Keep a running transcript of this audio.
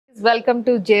Welcome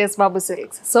to j.s Babu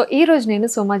Silks. So ఈ రోజు నేను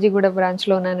సోమాజిగూడ బ్రాంచ్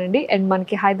లో ఉన్నానండి అండ్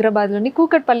మనకి హైదరాబాద్ లోని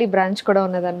కూకట్పల్లి బ్రాంచ్ కూడా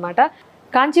ఉన్నదన్నమాట.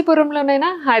 కాంచీపురంలోనైనా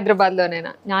హైదరాబాద్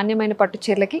లోనైనా నాణ్యమైన పట్టు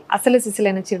చీరలకి అసలు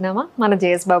సిసిలైన చిరునామా మన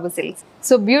j.s Babu Silks.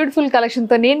 So beautiful collection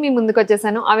తో నేను మీ ముందుకు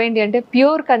వచ్చేసాను. అవేంటి అంటే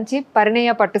ప్యూర్ కంచి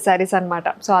పరిణయ పట్టు సారీస్ అన్నమాట.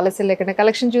 సో ఆలస్యం లేకుండా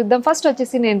కలెక్షన్ చూద్దాం. ఫస్ట్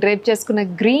వచ్చేసి నేను డ్రేప్ చేసుకున్న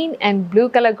green and blue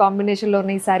colour combination లో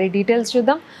ఉన్న ఈ సారీ డీటెయిల్స్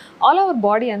చూద్దాం. ఆల్ ఓవర్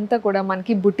బాడీ అంతా కూడా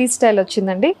మనకి బుటీ స్టైల్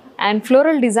వచ్చిందండి అండ్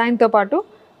ఫ్లోరల్ డిజైన్ తో పాటు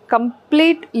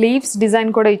కంప్లీట్ లీవ్స్ డిజైన్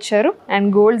కూడా ఇచ్చారు అండ్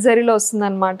గోల్డ్ జరీలో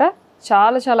వస్తుందన్నమాట.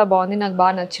 చాలా బాగుంది, నాకు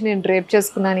బాగా నచ్చి నేను డ్రేప్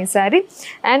చేసుకున్నాను ఈ sari.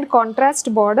 And contrast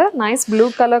border, nice blue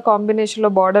colour కాంబినేషన్లో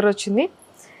బార్డర్ వచ్చింది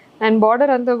అండ్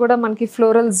బార్డర్ అంతా కూడా మనకి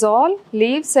ఫ్లోరల్ జాల్,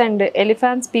 leaves and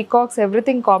elephants, peacocks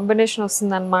everything combination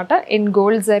వస్తుంది అనమాట in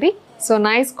gold zari. So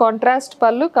nice contrast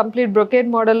పళ్ళు, కంప్లీట్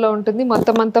బ్రొకేడ్ మోడల్లో ఉంటుంది.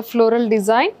 మొత్తం అంతా floral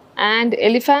design and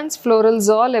elephants, floral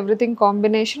జాల్ everything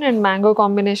combination and mango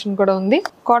combination కూడా ఉంది.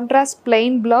 Contrast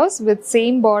plain blouse with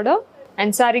same border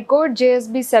and saree code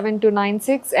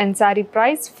JSB7296 and saree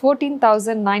price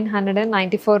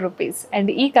 14,994 rupees. And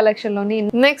ee collection loni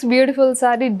next beautiful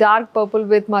saree dark purple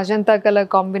with magenta color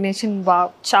combination. Wow,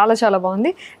 చాలా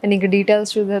బాగుంది. And ఇంకా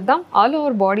details చూద్దాం. All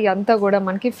over body అంతా కూడా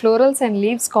మనకి florals and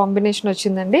leaves combination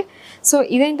వచ్చిందండి. So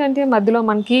ఇదేంటంటే మధ్యలో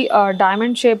మనకి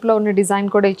డైమండ్ షేప్లో ఉన్న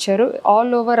డిజైన్ కూడా ఇచ్చారు.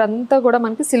 ఆల్ ఓవర్ అంతా కూడా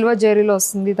మనకి సిల్వర్ జరీలో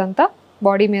వస్తుంది ఇదంతా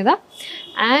బాడీ మీద.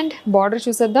 అండ్ బార్డర్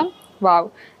చూసేద్దాం. Wow,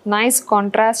 nice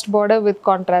contrast border with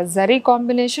contrast zari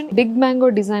combination. Big mango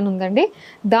design ఉందండి,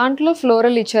 దాంట్లో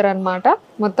ఫ్లోరల్ ఇచ్చారనమాట.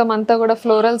 మొత్తం అంతా కూడా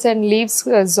ఫ్లోరల్స్ అండ్ లీవ్స్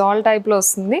జాల్ టైప్ లో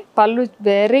వస్తుంది. పళ్ళు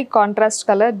very contrast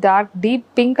colour, dark deep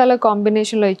pink colour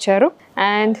combination లో ఇచ్చారు.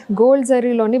 అండ్ గోల్డ్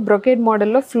జరీలోని బ్రొకేడ్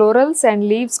మోడల్లో ఫ్లోరల్స్ అండ్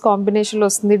లీవ్స్ కాంబినేషన్ లో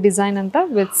వస్తుంది డిజైన్ అంతా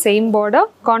with same border.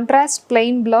 Contrast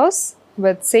plain blouse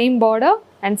with same border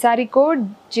and saree code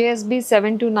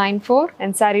JSB7294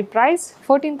 and saree price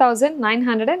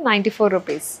 14,994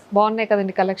 rupees. బాగున్నాయి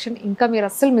కదండి collection. ఇంకా మీరు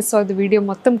అస్సలు మిస్ అవ్వద్దు, వీడియో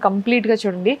మొత్తం కంప్లీట్గా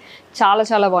చూడండి.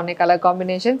 చాలా బాగున్నాయి colour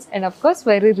combinations and of course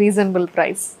very reasonable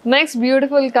price. Next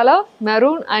beautiful colour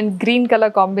maroon and green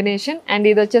colour combination and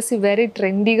ఇది వచ్చేసి వెరీ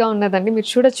ట్రెండీగా ఉన్నదండి. మీరు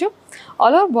చూడొచ్చు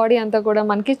ఆల్ ఓవర్ బాడీ అంతా కూడా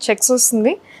మనకి చెక్స్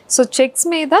వస్తుంది. సో చెక్స్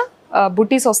మీద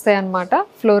బుటీస్ వస్తాయి అన్నమాట,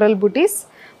 ఫ్లోరల్ బుటీస్.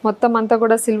 మొత్తం అంతా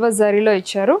కూడా సిల్వర్ జరీలో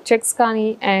ఇచ్చారు. చెక్స్ కానీ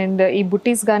అండ్ ఈ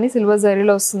బుటీస్ కానీ సిల్వర్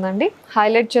జరీలో వస్తుందండి.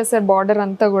 హైలైట్ చేసే బార్డర్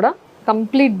అంతా కూడా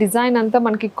కంప్లీట్ డిజైన్ అంతా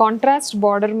మనకి కాంట్రాస్ట్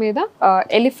బార్డర్ మీద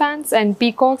elephants and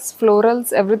peacocks,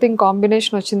 florals everything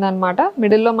combination వచ్చింది అనమాట.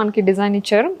 మిడిల్లో మనకి డిజైన్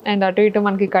ఇచ్చారు అండ్ అటు ఇటు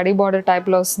మనకి కడీ బార్డర్ టైప్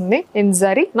లో వస్తుంది ఇన్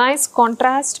జరీ. నైస్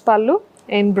కాంట్రాస్ట్ పళ్ళు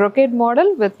in brocade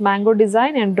model with mango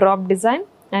design and drop design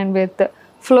and with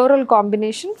floral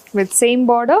combination with same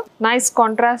border. Nice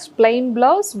contrast plain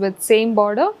blouse with same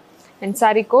border and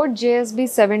saree code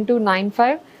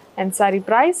JSB7295 and saree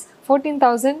price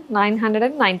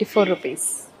 14,994 rupees.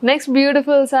 Next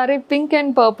beautiful saree pink and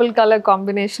purple color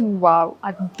combination. Wow,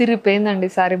 అదిరిపోయిందండి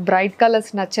sorry. Bright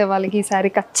colours నచ్చే వాళ్ళకి ఈ sorry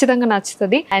ఖచ్చితంగా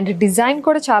నచ్చుతుంది. And design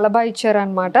కూడా చాలా బాగా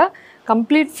ఇచ్చారనమాట.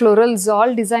 Complete floral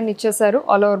జాల్ డిజైన్ ఇచ్చేసారు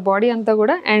ఆల్ ఓవర్ బాడీ అంతా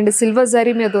కూడా అండ్ సిల్వర్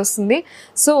జరీ మీద వస్తుంది.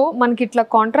 సో మనకి ఇట్లా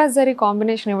కాంట్రాస్ట్ జరీ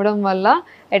కాంబినేషన్ ఇవ్వడం వల్ల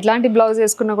ఎట్లాంటి బ్లౌజ్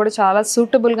వేసుకున్నా కూడా చాలా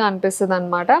సూటబుల్గా అనిపిస్తుంది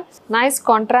అనమాట. Nice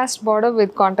contrast border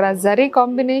with contrast zari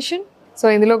combination. So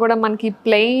ఇందులో కూడా మనకి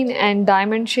plain and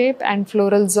diamond shape and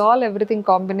floral జాల్ ఎవ్రీథింగ్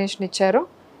కాంబినేషన్ ఇచ్చారు.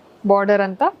 బార్డర్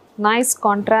అంతా నైస్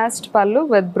కాంట్రాస్ట్ పళ్ళు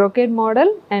with brocade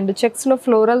model and చెక్స్లో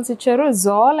florals ఇచ్చారు.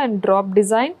 జాల్ and drop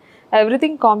design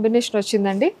everything combination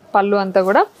వచ్చిందండి. పళ్ళు అంతా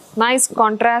కూడా nice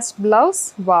contrast blouse.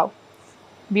 Wow,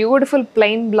 beautiful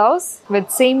plain blouse with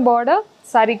same border.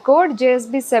 Sorry code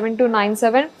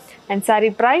JSB7297 and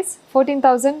saree price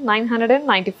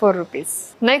 14,994 rupees.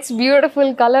 Next beautiful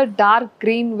color dark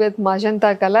green with magenta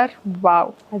color. Wow,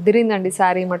 అదిరిందండి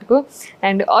sorry మటుకు.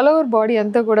 And all over body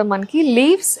అంతా కూడా మనకి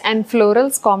leaves and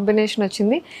florals combination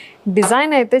వచ్చింది.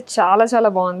 Design అయితే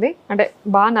చాలా బాగుంది, అంటే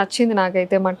బాగా నచ్చింది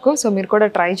నాకైతే మటుకు. సో మీరు కూడా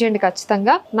ట్రై చేయండి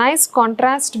ఖచ్చితంగా. Nice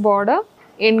contrast border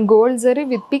in gold zari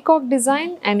with peacock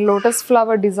design and lotus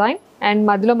flower design and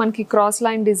మధ్యలో మనకి క్రాస్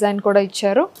లైన్ డిజైన్ కూడా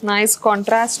ఇచ్చారు. నైస్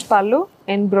కాంట్రాస్ట్ పళ్ళు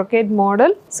and brocade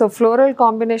model. So floral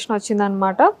combination వచ్చింది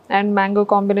అనమాట అండ్ మ్యాంగో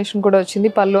కాంబినేషన్ కూడా వచ్చింది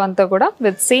పళ్ళు అంతా కూడా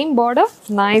with same border.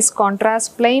 Nice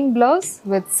contrast plain blouse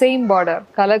with same border.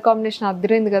 Colour combination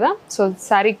అదిరింది కదా. So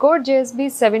sorry code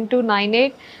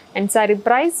JSB7298 and saree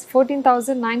price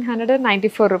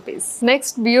 14,994 rupees.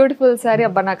 Next beautiful saree.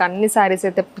 అబ్బా నాకు అన్ని సారీస్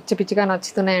అయితే పిచ్చిగా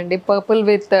నచ్చుతున్నాయండి. Purple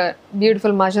with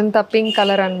beautiful magenta pink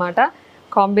colour అనమాట.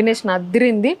 కాంబినేషన్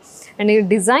అదిరింది అండ్ ఈ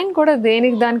design కూడా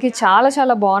దేనికి దానికి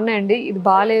చాలా బాగున్నాయండి. ఇది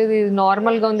బాగాలేదు, ఇది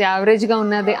నార్మల్గా ఉంది, యావరేజ్గా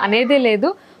ఉన్నది అనేదే లేదు.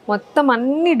 మొత్తం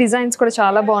అన్ని డిజైన్స్ కూడా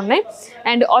చాలా బాగున్నాయి.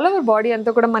 అండ్ ఆల్ ఓవర్ బాడీ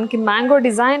అంతా కూడా మనకి mango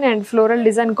design and floral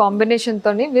design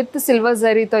కాంబినేషన్తోని with silver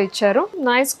జరీతో ఇచ్చారు.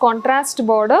 Nice contrast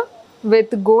border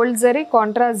with gold zari,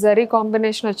 contrast zari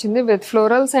combination వచ్చింది with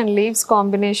florals and leaves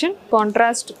combination,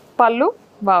 contrast పళ్ళు.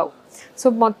 వావ్. సో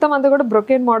మొత్తం అంతా కూడా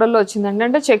బ్రొకేడ్ మోడల్లో వచ్చిందండి.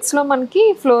 అంటే చెక్స్లో మనకి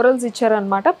ఫ్లోరల్స్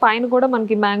ఇచ్చారనమాట. పైన కూడా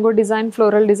మనకి mango design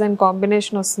floral design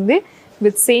combination వస్తుంది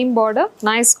with same border.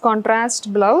 Nice contrast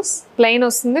blouse plain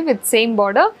వస్తుంది with same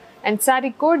border. And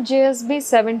saree code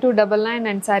JSB7299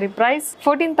 and saree price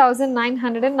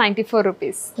 14,994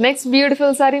 rupees. Next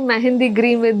beautiful saree mehendi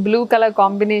green with blue color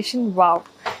combination. Wow.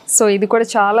 So ఇది కూడా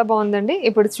చాలా బాగుందండి.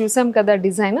 ఇప్పుడు చూసాం కదా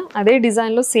design, అదే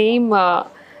డిజైన్లో సేమ్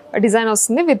డిజైన్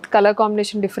వస్తుంది విత్ కలర్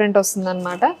కాంబినేషన్ డిఫరెంట్ వస్తుంది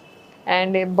అనమాట.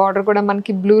 అండ్ బార్డర్ కూడా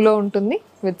మనకి బ్లూలో ఉంటుంది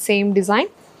విత్ సేమ్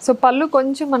డిజైన్. సో పళ్ళు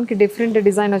కొంచెం మనకి డిఫరెంట్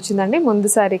డిజైన్ వచ్చిందండి ముందు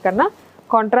శారీ కన్నా.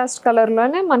 కాంట్రాస్ట్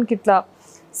కలర్లోనే మనకి ఇట్లా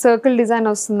సర్కిల్ డిజైన్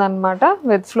వస్తుంది అనమాట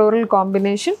with floral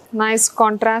combination. Nice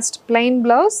contrast plain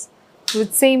blouse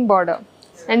with same border.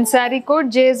 And sari code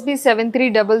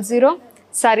JSB7300.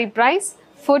 Sari price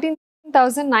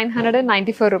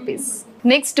 14,994 rupees.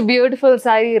 Next beautiful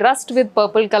sari rust with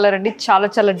purple colour అండి. చాలా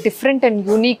చాలా different and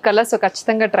unique colour. So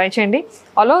ఖచ్చితంగా ట్రై చేయండి.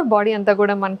 ఆల్ ఓవర్ బాడీ అంతా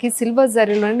కూడా మనకి సిల్వర్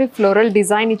జరీలోని ఫ్లోరల్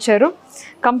డిజైన్ ఇచ్చారు.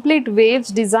 Complete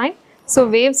waves design. So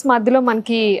waves మధ్యలో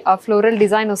మనకి ఫ్లోరల్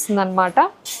డిజైన్ వస్తుంది అనమాట.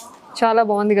 చాలా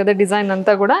బాగుంది కదా డిజైన్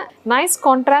అంతా కూడా. Nice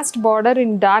contrast border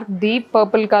in dark deep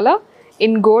purple colour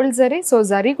in gold zari. So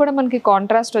zari కూడా మనకి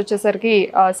కాంట్రాస్ట్ వచ్చేసరికి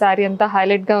శారీ అంతా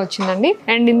హైలైట్గా వచ్చిందండి.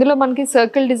 అండ్ ఇందులో మనకి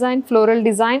circle design, floral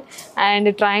design and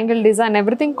triangle design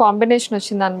everything combination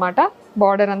వచ్చింది అనమాట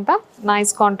బార్డర్ అంతా.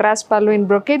 నైస్ కాంట్రాస్ట్ పళ్ళు in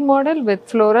brocade model with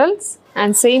florals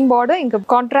and same border. ఇంకా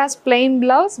contrast plain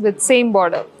blouse with same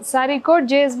border. Sari code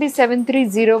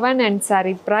JSB7301 and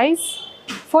sari price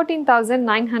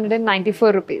 14,994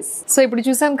 rupees. So ఇప్పుడు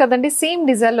చూసాం కదండి same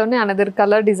డిజైన్లోనే another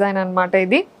colour design అనమాట.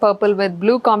 ఇది పర్పుల్ విత్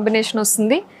బ్లూ కాంబినేషన్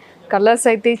వస్తుంది. Colours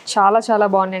అయితే చాలా చాలా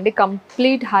బాగున్నాయండి.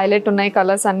 కంప్లీట్ హైలైట్ ఉన్నాయి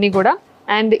కలర్స్ అన్నీ కూడా.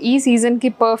 అండ్ ఈ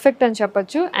సీజన్కి పర్ఫెక్ట్ అని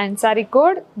చెప్పొచ్చు. And sari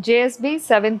code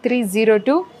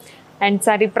JSB7302 and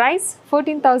sari price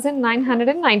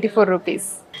 14,994 rupees.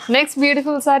 Next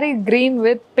beautiful sorry green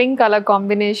with pink colour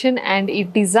combination. And ఈ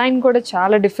డిజైన్ కూడా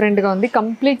చాలా డిఫరెంట్గా ఉంది.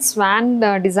 కంప్లీట్ స్వాన్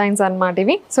డిజైన్స్ అనమాట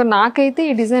ఇవి. సో నాకైతే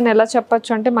ఈ డిజైన్ ఎలా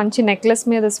చెప్పచ్చు అంటే మంచి నెక్లెస్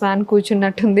మీద స్వాన్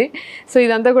కూర్చున్నట్టుంది. సో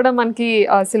ఇదంతా కూడా మనకి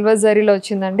సిల్వర్ జరీలో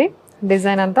వచ్చిందండి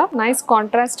డిజైన్ అంతా. Nice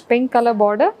contrast pink colour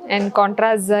border and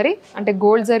contrast zari అంటే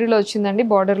గోల్డ్ జరీలో వచ్చిందండి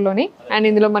బార్డర్లోని. అండ్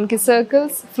ఇందులో మనకి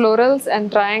circles, florals and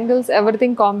triangles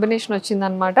everything combination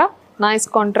వచ్చిందనమాట. నైస్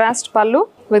కాంట్రాస్ట్ పళ్ళు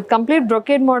విత్ కంప్లీట్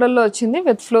బ్రొకేడ్ మోడల్లో వచ్చింది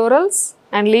with florals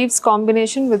and leaves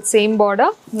combination with same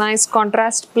border. Nice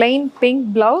contrast plain pink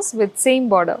blouse with same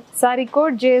border. Sari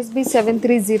code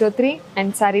JSB7303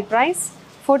 and sari price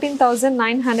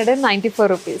 14,994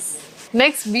 rupees.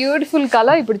 Next beautiful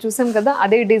colour ఇప్పుడు చూసాం కదా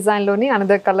అదే డిజైన్లోని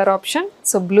another colour option.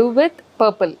 So blue with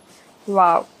purple.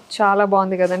 Wow, చాలా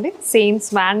బాగుంది కదండి. Same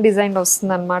Schwann design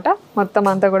వస్తుంది అనమాట. మొత్తం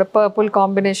అంతా కూడా పర్పుల్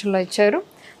కాంబినేషన్లో ఇచ్చారు.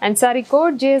 And saree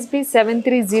code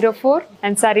JSB7304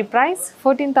 and saree price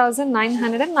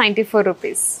 14,994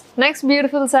 rupees. Next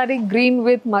beautiful saree green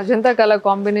with magenta color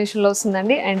combination lo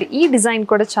vastundandi. And ee design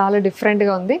kuda chaala different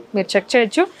ga undi, meer check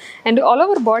cheyochu. And all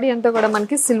over body anta kuda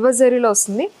manaki silver zari lo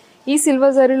vastundi. Ee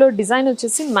silver zari lo design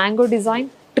vachesi mango design,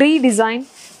 tree design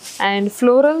and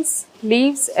florals,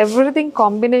 leaves everything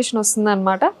combination vastundi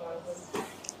anamata.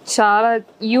 చాలా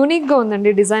యూనిక్గా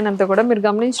ఉందండి design అంతా కూడా. మీరు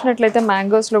గమనించినట్లయితే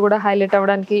మ్యాంగోస్లో కూడా highlight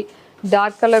అవ్వడానికి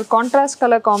dark colour contrast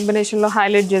colour కాంబినేషన్లో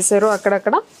హైలైట్ చేశారు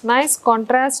అక్కడక్కడ. Nice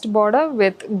contrast border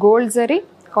with gold zari,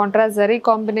 contrast zari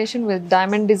combination with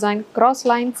diamond design, cross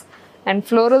lines and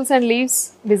florals and leaves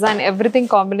design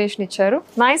everything combination ఇచ్చారు.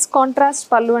 నైస్ కాంట్రాస్ట్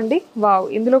పళ్ళు అండి. వావ్,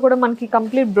 ఇందులో కూడా మనకి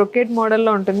కంప్లీట్ బ్రొకేట్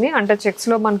మోడల్లో ఉంటుంది. అంటే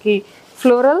చెక్స్లో మనకి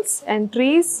florals and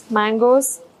trees,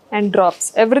 mangoes and drops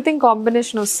everything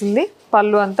combination వస్తుంది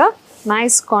పళ్ళు అంతా.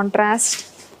 Nice contrast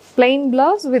plain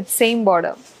blouse with same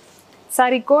border.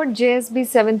 Sorry code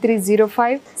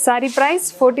JSB7305. Sorry price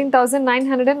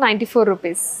 14,994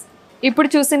 rupees. ఇప్పుడు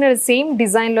చూసిన సేమ్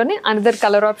డిజైన్లోనే అనదర్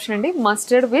కలర్ ఆప్షన్ అండి,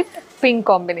 mustard with pink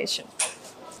combination.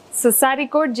 So sorry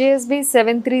code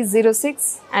JSB7306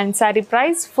 and sorry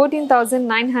price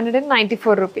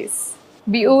 14,994 rupees.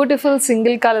 Beautiful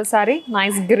single colour sari,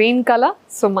 nice green colour.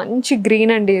 So మంచి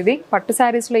green అండి ఇది. పట్టు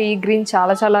శారీస్లో ఈ green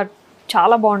చాలా చాలా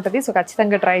చాలా బాగుంటుంది. సో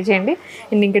ఖచ్చితంగా ట్రై చేయండి.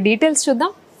 అండ్ ఇంకా డీటెయిల్స్ చూద్దాం.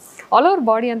 ఆల్ ఓవర్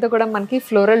బాడీ అంతా కూడా మనకి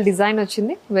ఫ్లోరల్ డిజైన్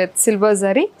వచ్చింది విత్ సిల్వర్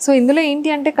జరీ. సో ఇందులో ఏంటి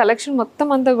అంటే కలెక్షన్ మొత్తం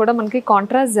అంతా కూడా మనకి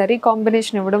కాంట్రాస్ట్ జరీ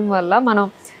కాంబినేషన్ ఇవ్వడం వల్ల మనం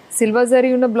సిల్వర్ జరీ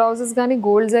ఉన్న బ్లౌజెస్ కానీ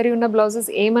గోల్డ్ జరీ ఉన్న బ్లౌజెస్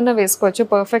ఏమన్నా వేసుకోవచ్చు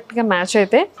పర్ఫెక్ట్గా మ్యాచ్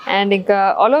అయితే. అండ్ ఇంకా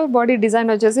ఆల్ ఓవర్ బాడీ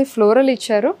డిజైన్ వచ్చేసి ఫ్లోరల్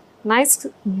ఇచ్చారు. Nice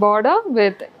border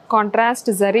with contrast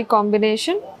zari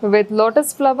combination with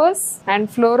lotus flowers and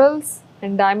florals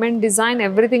and diamond design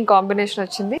everything combination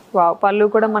వచ్చింది. వావ్, పళ్ళు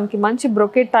కూడా మనకి మంచి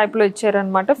బ్రొకెట్ టైప్ లో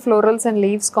ఇచ్చారనమాట. ఫ్లోరల్స్ అండ్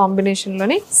లీవ్స్ కాంబినేషన్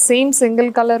లోనే సేమ్ సింగిల్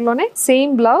కలర్ లోనే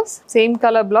same blouse, same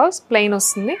colour blouse plain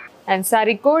వస్తుంది. And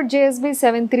sorry code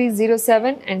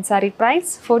JSB7307 and sorry price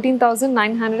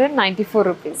 14,994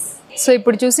 rupees. So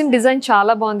ఇప్పుడు చూసిన డిజైన్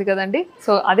చాలా బాగుంది కదండి.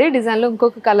 సో అదే డిజైన్లో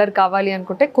ఇంకొక కలర్ కావాలి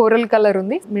అనుకుంటే కోరల్ కలర్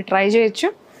ఉంది, మీరు ట్రై చేయొచ్చు.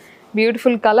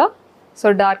 Beautiful colour. సో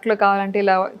డార్క్లో కావాలంటే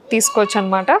ఇలా తీసుకోవచ్చు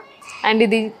అనమాట. అండ్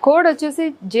ఇది కోడ్ వచ్చేసి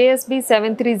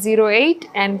JSB7308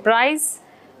 and price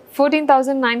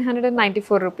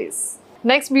 14,994 rupees.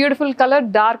 Next beautiful colour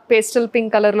dark pastel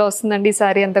pink కలర్లో వస్తుందండి. ఈ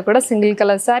సారీ అంతా కూడా single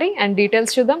colour sorry. And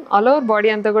details చూద్దాం. ఆల్ ఓవర్ బాడీ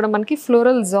అంతా కూడా మనకి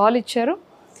ఫ్లోరల్ జాల్ ఇచ్చారు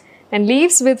and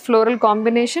leaves with floral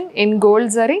combination in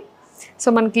gold zari. So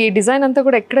మనకి డిజైన్ అంతా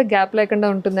కూడా ఎక్కడ గ్యాప్ లేకుండా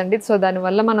ఉంటుందండి. సో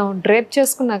దానివల్ల మనం డ్రేప్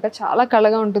చేసుకున్నాక చాలా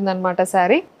కళగా ఉంటుందన్నమాట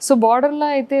శారీ. సో బార్డర్లో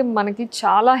అయితే మనకి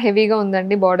చాలా హెవీగా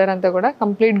ఉందండి. బార్డర్ అంతా కూడా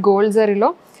complete gold జరీలో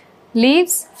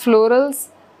leaves, florals,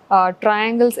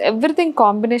 triangles everything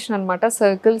combination అనమాట.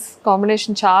 సర్కిల్స్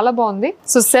కాంబినేషన్ చాలా బాగుంది.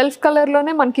 సో సెల్ఫ్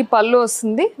కలర్లోనే మనకి పళ్ళు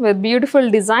వస్తుంది విత్ బ్యూటిఫుల్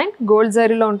డిజైన్ గోల్డ్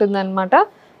జరీలో ఉంటుంది అనమాట.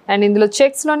 అండ్ ఇందులో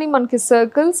చెక్స్లోని మనకి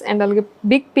సర్కిల్స్ అండ్ అలాగే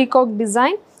big peacock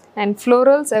design and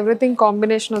florals everything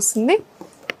combination వస్తుంది.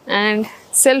 అండ్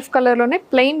సెల్ఫ్ కలర్లోనే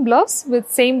plain blouse with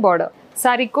same border.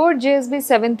 Sorry code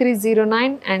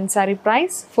JSB7309 and sorry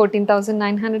price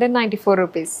 14,994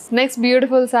 rupees. Next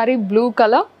beautiful sorry blue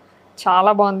colour,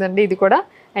 చాలా బాగుందండి ఇది కూడా.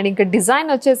 అండ్ ఇంకా డిజైన్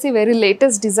వచ్చేసి వెరీ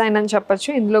లేటెస్ట్ డిజైన్ అని చెప్పచ్చు.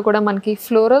 ఇందులో కూడా మనకి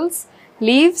florals,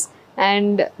 leaves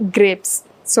and grapes.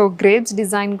 So grapes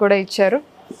design కూడా ఇచ్చారు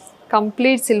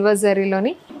కంప్లీట్ సిల్వర్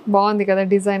జరీలోని. బాగుంది కదా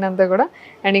డిజైన్ అంతా కూడా.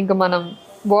 అండ్ ఇంకా మనం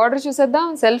బార్డర్ చూసేద్దాం.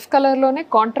 సెల్ఫ్ కలర్లోనే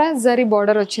కాంట్రాస్ట్ జరీ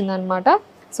బార్డర్ వచ్చిందనమాట.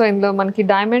 సో ఇందులో మనకి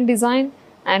diamond design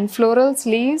and florals,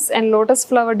 leaves and lotus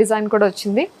flower design కూడా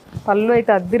వచ్చింది. పళ్ళు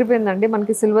అయితే అద్దిరిపోయిందండి.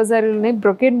 మనకి సిల్వర్ జరీలోనే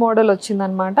బ్రొకెట్ మోడల్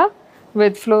వచ్చిందనమాట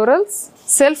విత్ ఫ్లోరల్స్.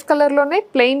 సెల్ఫ్ కలర్లోనే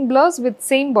plain blouse with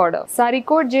same border. Sorry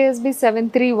code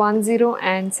JSB7310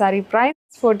 and sorry price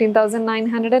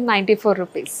 14,994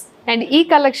 rupees. And ఈ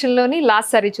కలెక్షన్లోని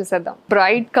లాస్ట్ సారీ చూసేద్దాం.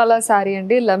 బ్రైట్ కలర్ సారీ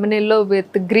అండి. Lemon yellow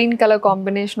with green colour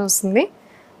combination వస్తుంది.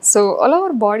 సో ఆల్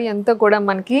ఓవర్ బాడీ అంతా కూడా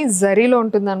మనకి జరీలో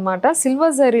ఉంటుందన్నమాట.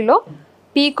 Silver జరీలో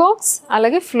peacocks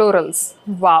అలాగే florals.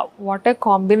 Wow, what a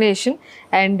combination.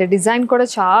 And design కూడా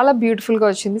చాలా బ్యూటిఫుల్గా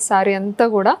వచ్చింది సారీ అంతా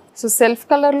కూడా. సో సెల్ఫ్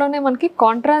కలర్లోనే మనకి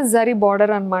కాంట్రాస్ట్ జరీ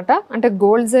బార్డర్ అనమాట. అంటే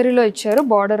గోల్డ్ జరీలో ఇచ్చారు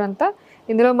బార్డర్ అంతా.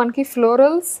 ఇందులో మనకి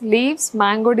florals, leaves,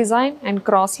 mango design and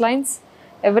cross lines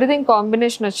everything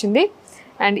combination వచ్చింది.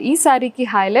 అండ్ ఈ సారీకి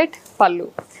హైలైట్ పళ్ళు.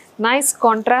 నైస్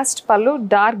కాంట్రాస్ట్ పళ్ళు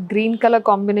డార్క్ గ్రీన్ కలర్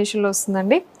కాంబినేషన్లో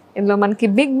వస్తుందండి. ఇందులో మనకి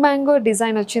బిగ్ మ్యాంగో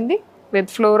డిజైన్ వచ్చింది with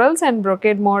florals and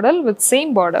brocade model with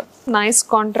same border. Nice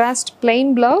contrast plain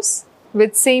blouse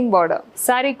with same border.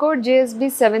 Saree code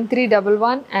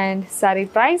JSB7311 and saree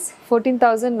price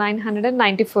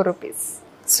 14,994 rupees.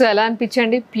 So ఎలా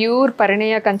అనిపించండి pure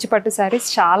పరిణయ కంచిపట్టు శారీస్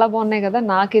చాలా బాగున్నాయి కదా.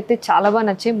 నాకైతే చాలా బాగా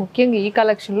నచ్చాయి. ముఖ్యంగా ఈ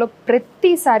కలెక్షన్లో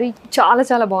ప్రతి సారీ చాలా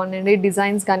చాలా బాగున్నాయండి.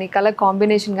 డిజైన్స్ కానీ కలర్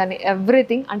కాంబినేషన్ కానీ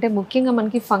ఎవ్రీథింగ్. అంటే ముఖ్యంగా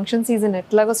మనకి ఫంక్షన్ సీజన్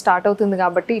ఎట్లాగో స్టార్ట్ అవుతుంది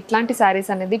కాబట్టి ఇట్లాంటి శారీస్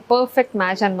అనేది పర్ఫెక్ట్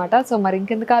మ్యాచ్ అనమాట. సో మరి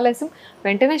ఇంకెందుకు ఆలస్యం,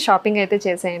 వెంటనే షాపింగ్ అయితే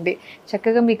చేసేయండి.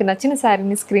 చక్కగా మీకు నచ్చిన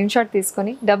శారీని స్క్రీన్ షాట్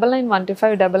తీసుకొని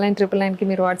 9912599999కి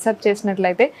మీరు వాట్సాప్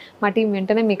చేసినట్లయితే మా టీం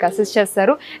వెంటనే మీకు అసిస్ట్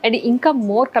చేస్తారు. అండ్ ఇంకా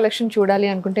మోర్ కలెక్షన్ చూడాలి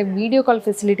అనుకుంటే వీడియో కాల్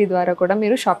ఫెసిలిటీ ద్వారా కూడా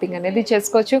మీరు షాపింగ్ అనేది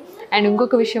చేసుకోవచ్చు. అండ్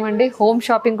ఇంకొక విషయం అండి, హోమ్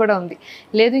షాపింగ్ కూడా ఉంది.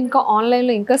 లేదు ఇంకా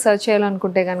ఆన్లైన్లో ఇంకా సర్చ్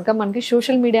చేయాలనుకుంటే కనుక మనకి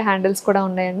సోషల్ మీడియా హ్యాండిల్స్ కూడా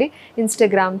ఉన్నాయండి.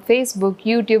 ఇన్స్టాగ్రామ్, ఫేస్బుక్,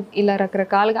 యూట్యూబ్ ఇలా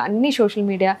రకరకాలుగా అన్ని సోషల్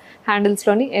మీడియా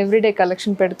హ్యాండిల్స్లోని ఎవ్రీడే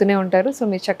కలెక్షన్ పెడుతూనే ఉంటారు. సో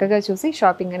మీరు చక్కగా చూసి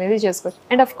షాపింగ్ అనేది చేసుకోవచ్చు.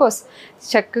 అండ్ అఫ్ కోర్స్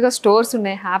చక్కగా స్టోర్స్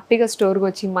ఉన్నాయి. హ్యాపీగా స్టోర్కి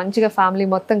వచ్చి మంచిగా ఫ్యామిలీ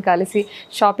మొత్తం కలిసి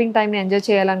షాపింగ్ టైంని ఎంజాయ్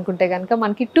చేయాలనుకుంటే కనుక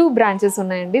మనకి 2 బ్రాంచెస్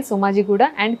ఉన్నాయండి. సోమాజిగూడ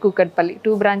అండ్ కూకట్పల్లి.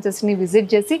 2 బ్రాంచెస్ని విజిట్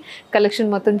చేసి కలెక్షన్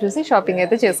మొత్తం చూసి షాపింగ్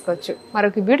అయితే చేసుకోవచ్చు.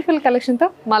 మరొక బ్యూటిఫుల్ కలెక్షన్తో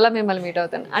మళ్ళీ మిమ్మల్ని మీట్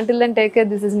అవుతాను. Until then take care.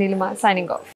 This is Neelima signing off.